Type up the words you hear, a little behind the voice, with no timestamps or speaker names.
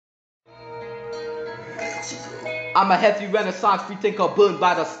I'm a healthy renaissance free thinker burned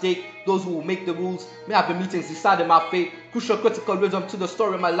by the stake. Those who will make the rules may have the meetings deciding my fate. Crucial critical rhythm to the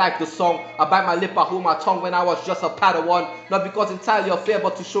story of my life, the song. I bite my lip, I hold my tongue when I was just a padawan. Not because entirely unfair,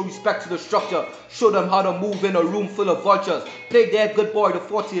 but to show respect to the structure. Show them how to move in a room full of vultures. Play their good boy, the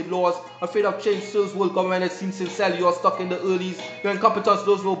 48 laws. Afraid of change, souls will come when it seems sincerely. You're stuck in the earlies. Your incompetence,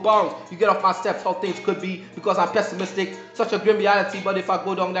 those no bounds. You get off my steps, how things could be. Because I'm pessimistic. Such a grim reality, but if I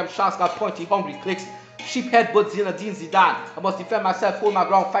go down, them sharks got pointy, hungry clicks. Sheep headbutts Zinedine Zidane. I must defend myself, hold my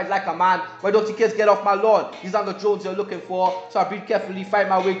ground, fight like a man. Why don't you kids get off my lawn? These aren't the drones you're looking for. So I breathe carefully, fight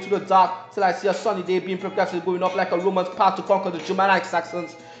my way through the dark till I see a sunny day being progressive, going up like a Roman's path to conquer the Germanic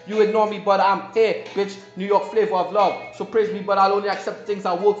Saxons. You ignore me, but I'm here, bitch. New York flavor of love. So praise me, but I'll only accept the things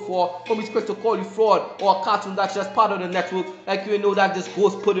I work for. Homies quick to call you fraud or a cartoon that's just part of the network. Like you know that this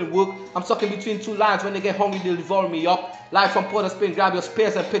ghost put in work. I'm stuck in between two lines. When they get hungry, they'll devour me up. Live from Port of Spain, grab your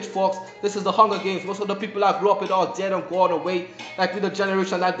spears and pitchforks. This is the Hunger Games. Most of the people I grew up with are dead and gone away. Like we the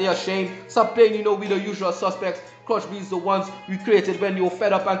generation that they are ashamed. Stop playing, you know we the usual suspects. Clutch bees the ones we created when you were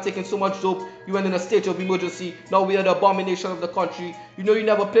fed up and taking so much dope. You went in a state of emergency. Now we are the abomination of the country. You know you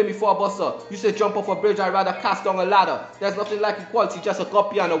never play me for a buster. You say jump off a bridge, I'd rather cast down a ladder. There's nothing like equality, just a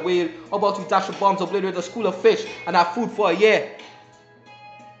guppy and a whale. How about we dash the bombs, obliterate the school of fish, and have food for a year?